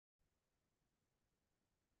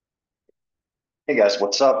Hey guys,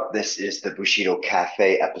 what's up? This is the Bushido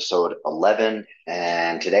Cafe episode 11,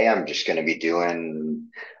 and today I'm just going to be doing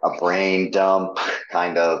a brain dump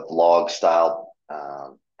kind of vlog style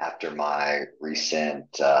after my recent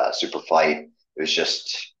super fight. It was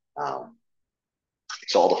just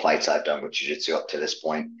so all the fights I've done with jiu-jitsu up to this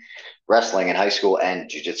point, wrestling in high school and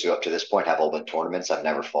jiu-jitsu up to this point have all been tournaments. I've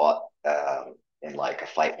never fought in like a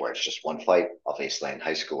fight where it's just one fight. Obviously, in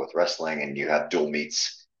high school with wrestling, and you have dual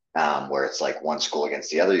meets where it's like one school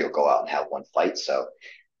against the other. You'll go out and have one fight. So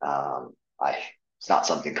I it's not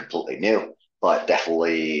something completely new, but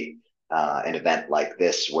definitely an event like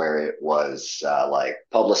this where it was like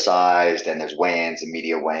publicized and there's weigh-ins and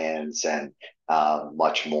media weigh-ins and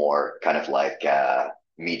much more kind of like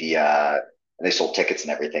media. And they sold tickets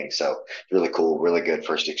and everything. So really cool, really good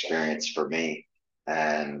first experience for me.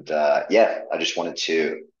 And yeah, I just wanted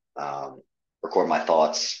to record my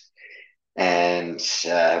thoughts and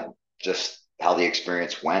just how the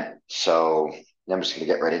experience went. So yeah, I'm just going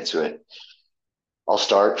to get right into it. I'll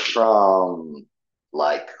start from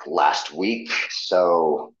like last week.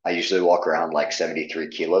 So I usually walk around like 73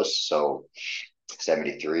 kilos. So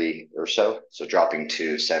 73 or so. So dropping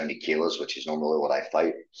to 70 kilos, which is normally what I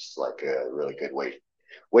fight. It's like a really good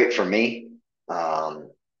weight for me.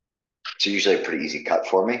 It's usually a pretty easy cut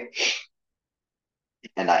for me.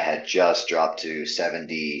 And I had just dropped to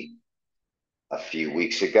 70 a few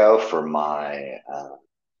weeks ago for my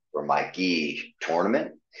gi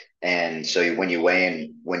tournament. And so when you weigh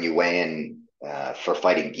in for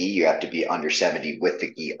fighting gi, you have to be under 70 with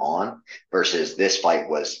the gi on. Versus this fight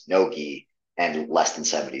was no gi and less than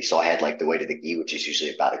 70. So I had like the weight of the gi, which is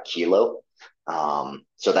usually about a kilo.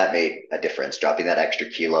 So that made a difference. Dropping that extra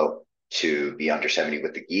kilo to be under 70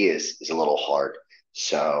 with the gi is a little hard.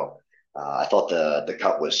 So I thought the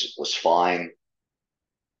cut was fine.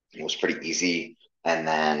 It was pretty easy. And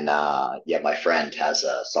then yeah, my friend has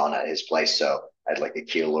a sauna at his place, so I had like a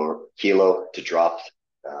kilo to drop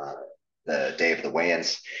uh, the day of the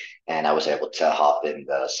weigh-ins, and I was able to hop in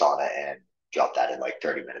the sauna and drop that in like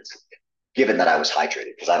 30 minutes. Given that I was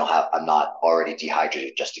hydrated, because I'm not already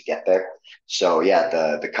dehydrated just to get there. So yeah,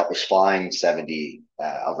 the cut was fine, 70.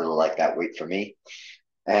 I really like that weight for me,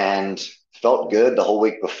 and felt good the whole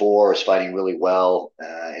week before. I was fighting really well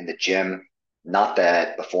in the gym. Not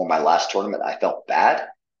that before my last tournament I felt bad.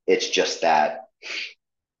 It's just that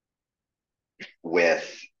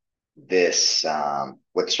with with this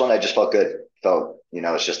one I just felt good. Felt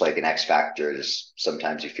it's just like an X factor. Just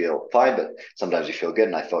sometimes you feel fine, but sometimes you feel good.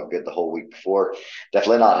 And I felt good the whole week before.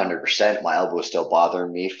 Definitely not 100%. My elbow was still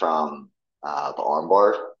bothering me from the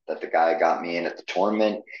armbar that the guy got me in at the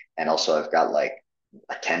tournament, and also I've got like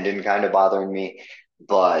a tendon kind of bothering me.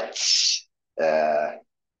 But uh,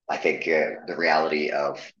 I think the reality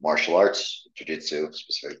of martial arts, jiu-jitsu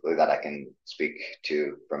specifically, that I can speak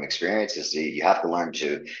to from experience is you have to learn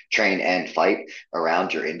to train and fight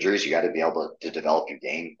around your injuries. You got to be able to develop your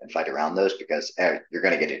game and fight around those because you're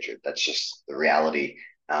going to get injured. That's just the reality.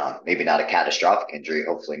 Maybe not a catastrophic injury,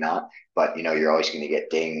 hopefully not, but you're always going to get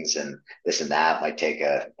dings and this and that. Might take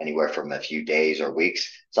anywhere from a few days or weeks,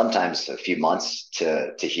 sometimes a few months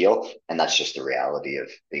to heal, and that's just the reality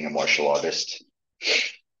of being a martial artist.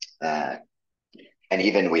 Uh, and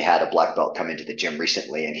even we had a black belt come into the gym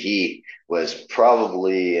recently, and he was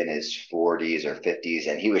probably in his 40s or 50s,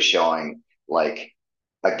 and he was showing like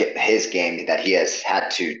his game that he has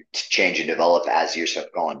had to change and develop as years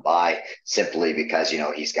have gone by, simply because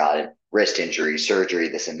he's got a wrist injury, surgery,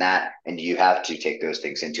 this and that, and you have to take those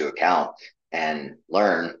things into account and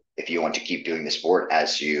learn if you want to keep doing the sport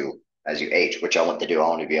as you age, which I want to do. I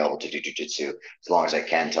want to be able to do jujitsu as long as I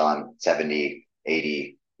can till I'm 70,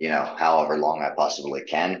 80, however long I possibly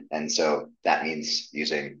can. And so that means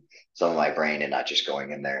using some of my brain and not just going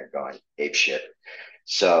in there and going ape shit.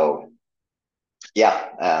 So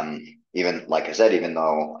yeah, even like I said, even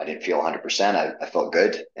though I didn't feel 100%, I felt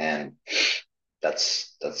good, and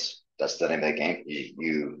that's the name of the game.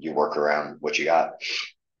 You work around what you got.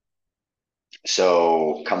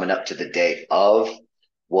 So coming up to the day of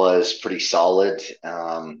was pretty solid.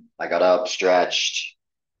 I got up, stretched,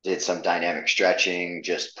 did some dynamic stretching,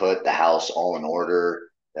 just put the house all in order,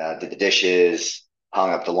 did the dishes, hung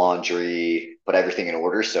up the laundry, put everything in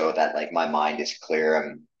order so that like my mind is clear.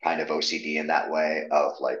 I'm kind of OCD in that way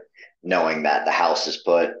of like knowing that the house is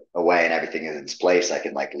put away and everything is in its place. I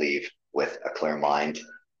can like leave with a clear mind.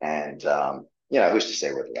 And who's to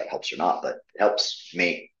say whether that helps or not, but it helps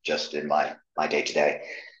me just in my day to day.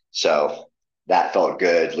 So that felt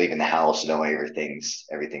good, leaving the house, knowing everything's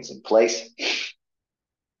in place.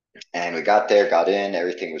 And we got there, got in,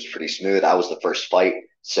 everything was pretty smooth. I was the first fight,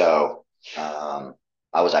 so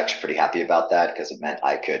I was actually pretty happy about that because it meant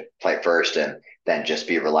I could fight first and then just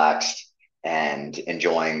be relaxed and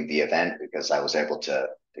enjoying the event because I was able to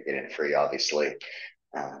get in free, obviously,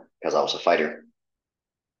 because I was a fighter.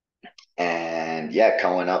 And yeah,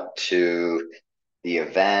 going up to the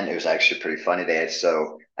event, it was actually pretty funny.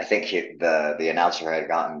 So I think the announcer had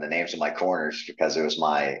gotten the names of my corners because it was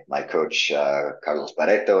my coach Carlos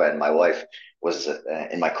Barreto and my wife was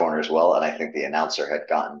in my corner as well, and I think the announcer had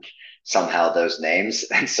gotten somehow those names,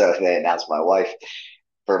 and so they announced my wife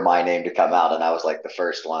for my name to come out, and I was like the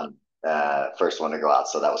first one to go out,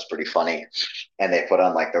 so that was pretty funny. And they put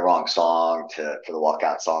on like the wrong song for the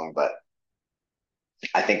walkout song, but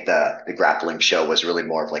I think the grappling show was really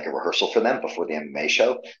more of like a rehearsal for them before the MMA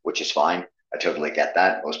show, which is fine. I totally get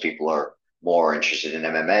that. Most people are more interested in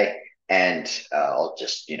MMA, and I'll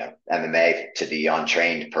just MMA to the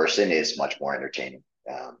untrained person is much more entertaining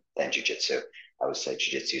than jujitsu. I would say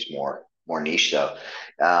jujitsu is more niche though,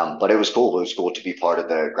 but it was cool. It was cool to be part of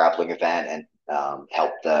the grappling event and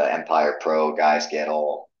help the Empire Pro guys get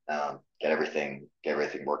everything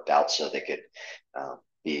worked out so they could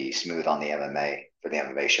be smooth on the MMA for the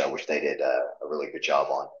MMA show, which they did a really good job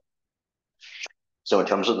on. So in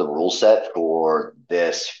terms of the rule set for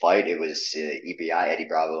this fight, it was EBI, Eddie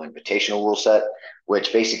Bravo Invitational rule set,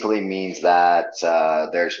 which basically means that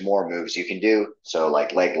there's more moves you can do. So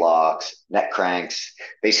like leg locks, neck cranks,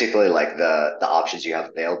 basically like the options you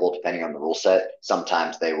have available depending on the rule set.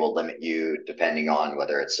 Sometimes they will limit you depending on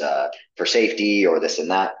whether it's for safety or this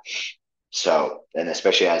and that. So, and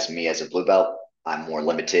especially as me as a blue belt, I'm more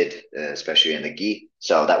limited, especially in the gi.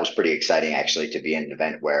 So that was pretty exciting actually to be in an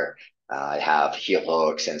event where I have heel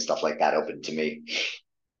hooks and stuff like that open to me.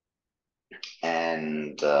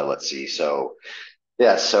 And let's see. So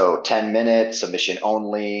yeah, so 10 minutes submission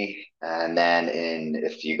only. And then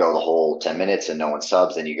if you go the whole 10 minutes and no one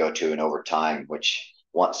subs, then you go to an overtime, which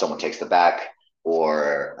once someone takes the back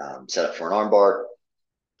or set up for an armbar,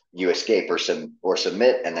 you escape or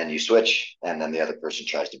submit, and then you switch, and then the other person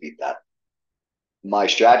tries to beat that. My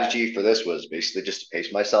strategy for this was basically just to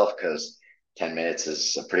pace myself because 10 minutes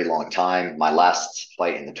is a pretty long time. My last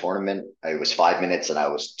fight in the tournament, it was 5 minutes, and I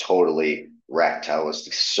was totally wrecked. I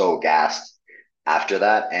was so gassed after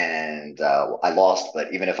that, and I lost.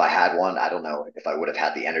 But even if I had won, I don't know if I would have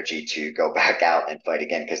had the energy to go back out and fight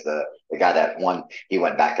again because the guy that won, he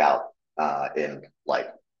went back out in like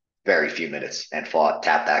very few minutes and tapped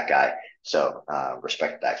that guy. So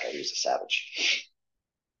respect that guy. He was a savage.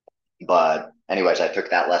 But anyways, I took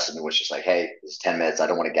that lesson and was just like, hey, it's 10 minutes. I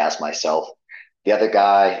don't want to gas myself. The other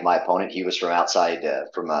guy, my opponent, he was from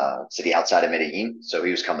a city outside of Medellin. So he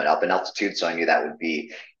was coming up in altitude. So I knew that would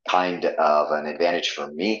be kind of an advantage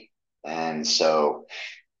for me. And so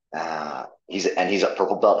he's a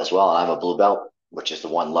purple belt as well. And I'm a blue belt, which is the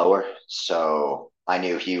one lower. So I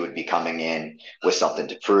knew he would be coming in with something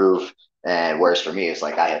to prove. And whereas for me, it's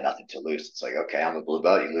like I had nothing to lose. It's like, okay, I'm a blue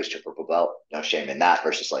belt. You lose to a purple belt. No shame in that.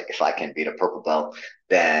 Versus like if I can beat a purple belt,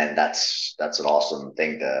 then that's an awesome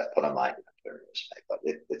thing to put on my respect. But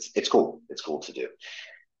it's cool. It's cool to do.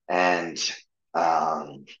 And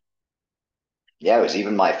um, yeah, it was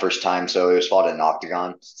even my first time. So it was fought in an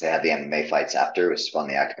octagon. They had the MMA fights after. It was fun.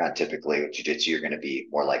 The octagon. Typically with jiu-jitsu, you're going to be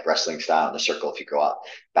more like wrestling style in the circle if you go out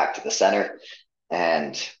back to the center.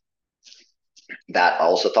 And that I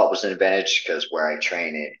also thought was an advantage because where I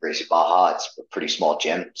train in Gracie Baja, it's a pretty small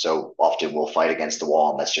gym. So often we'll fight against the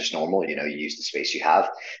wall, and that's just normal. You use the space you have.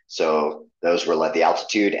 So those were like the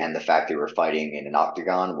altitude and the fact that we were fighting in an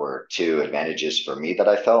octagon were two advantages for me that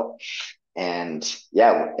I felt. And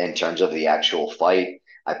yeah, in terms of the actual fight,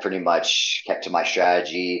 I pretty much kept to my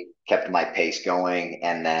strategy, kept my pace going,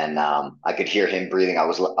 and then I could hear him breathing. I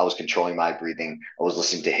was controlling my breathing. I was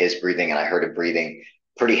listening to his breathing, and I heard him breathing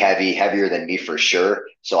pretty heavy, heavier than me for sure.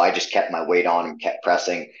 So I just kept my weight on him, kept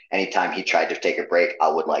pressing. Anytime he tried to take a break, I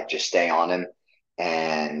would like just stay on him.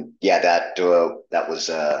 And yeah, that was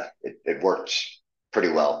it worked pretty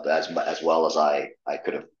well as well as I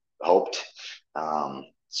could have hoped.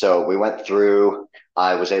 So we went through.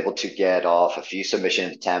 I was able to get off a few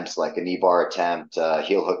submission attempts, like a knee bar attempt,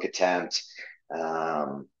 heel hook attempt,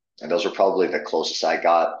 and those were probably the closest I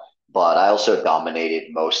got. But I also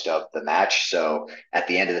dominated most of the match. So at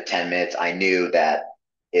the end of the 10 minutes, I knew that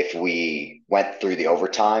if we went through the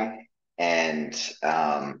overtime and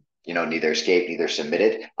neither escaped, neither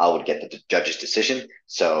submitted, I would get the judge's decision.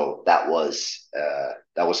 So that was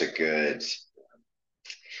a good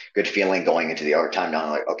feeling going into the overtime,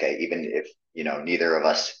 knowing like, okay, even if neither of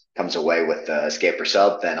us comes away with the escape or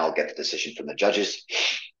sub, then I'll get the decision from the judges.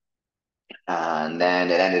 And then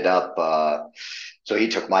it ended up, so he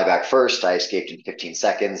took my back first. I escaped in 15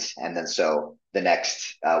 seconds, and then so the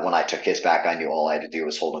next, when I took his back, I knew all I had to do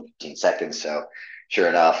was hold him 15 seconds. So sure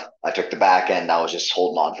enough, I took the back end. I was just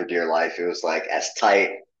holding on for dear life. It was like as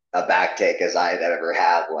tight a back take as I had ever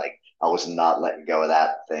had. Like I was not letting go of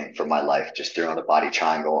that thing for my life. Just threw on the body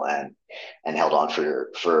triangle and held on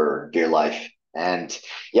for dear life. And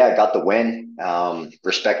yeah, got the win.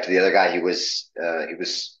 Respect to the other guy. He was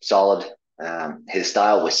solid. His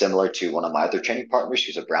style was similar to one of my other training partners,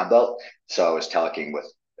 who's a brown belt. So I was talking with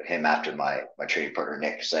him after my training partner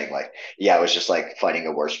Nick, saying like, yeah, it was just like fighting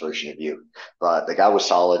a worse version of you. But the guy was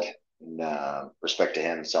solid. Respect to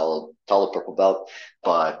him, solid purple belt.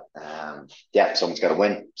 But yeah, someone's got to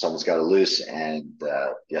win, someone's got to lose, and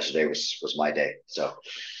yesterday was my day. So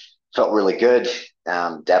felt really good.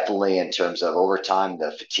 Definitely in terms of overtime,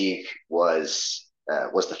 the fatigue was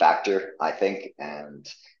the factor, I think, and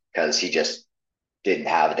because he just didn't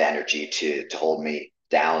have the energy to hold me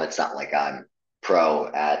down. It's not like I'm pro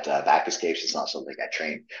at back escapes. It's not something I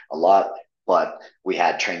train a lot, but we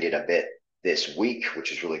had trained it a bit this week,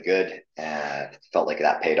 which is really good, and felt like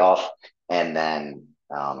that paid off. And then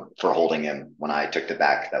for holding him when I took the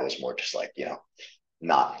back, that was more just like,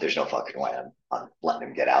 not there's no fucking way I'm letting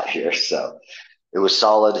him get out here. So it was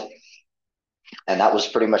solid, and that was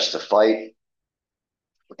pretty much the fight.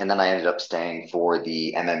 And then I ended up staying for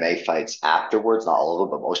the MMA fights afterwards, not all of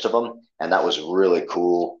them, but most of them. And that was really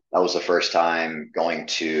cool. That was the first time going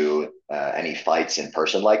to any fights in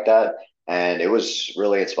person like that. And it was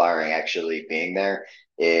really inspiring actually being there.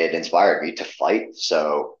 It inspired me to fight.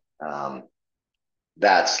 So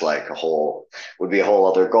that's like would be a whole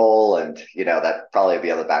other goal. And, that probably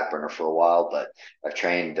be on the back burner for a while. But I've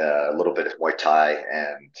trained a little bit of Muay Thai,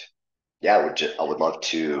 and yeah, I would love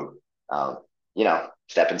to,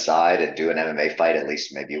 step inside and do an MMA fight at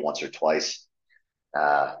least maybe once or twice.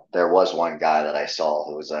 There was one guy that I saw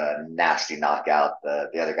who was a nasty knockout.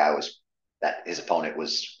 The other guy was that his opponent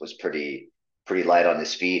was pretty light on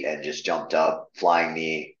his feet and just jumped up, flying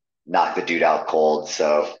knee, knocked the dude out cold.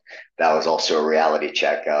 So that was also a reality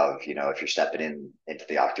check of, if you're stepping into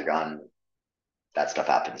the octagon, that stuff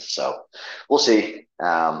happens. So we'll see.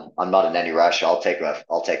 I'm not in any rush. I'll take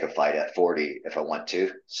a fight at 40 if I want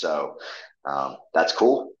to. So that's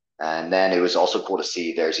cool. And then it was also cool to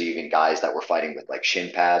see there's even guys that were fighting with like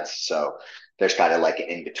shin pads. So there's kind of like an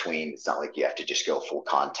in between. It's not like you have to just go full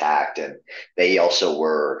contact. And they also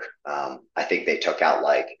were, I think they took out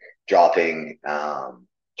like dropping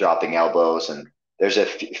elbows, and there's a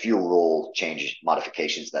few rule change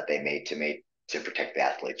modifications that they made to protect the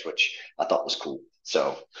athletes, which I thought was cool.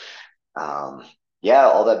 So, yeah,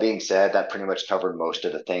 all that being said, that pretty much covered most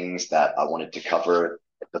of the things that I wanted to cover.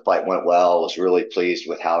 The fight went well. I was really pleased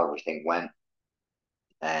with how everything went.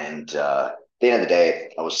 And at the end of the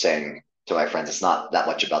day, I was saying to my friends, it's not that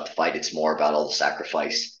much about the fight. It's more about all the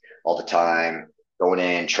sacrifice, all the time, going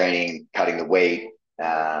in, training, cutting the weight,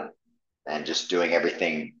 and just doing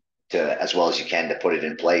everything to as well as you can to put it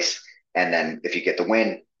in place. And then if you get the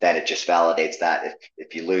win, then it just validates that.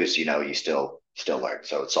 If you lose, you still learn.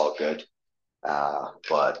 So it's all good.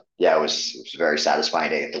 But yeah, it was a very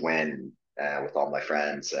satisfying day at the win with all my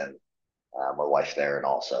friends and my wife there, and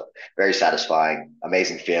also very satisfying,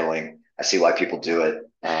 amazing feeling. I see why people do it,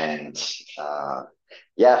 and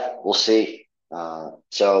yeah, we'll see.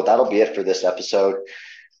 So that'll be it for this episode.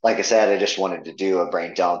 Like I said, I just wanted to do a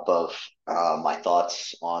brain dump of my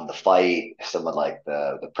thoughts on the fight, some of like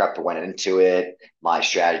the prep that went into it, my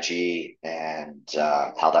strategy, and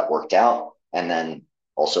how that worked out, and then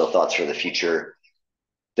also thoughts for the future.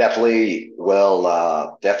 Definitely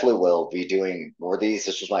will be doing more of these.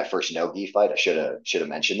 This was my first no-gi fight. I should have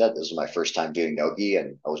mentioned that. This was my first time doing no-gi,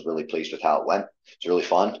 and I was really pleased with how it went. It's really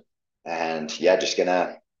fun. And yeah, just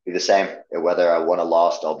gonna be the same. Whether I won or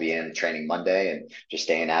lost, I'll be in training Monday and just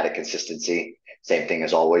staying at it, consistency. Same thing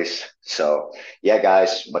as always. So yeah,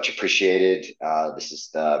 guys, much appreciated. This is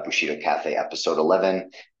the Bushido Cafe episode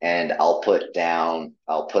 11, and I'll put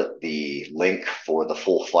the link for the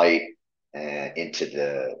full fight into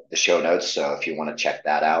the show notes. So if you want to check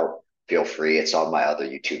that out, feel free. It's on my other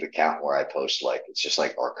YouTube account where I post like it's just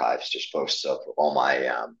like archives, just posts of all my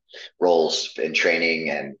roles in training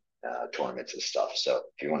and tournaments and stuff. So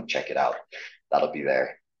if you want to check it out, that'll be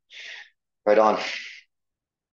there. Right on.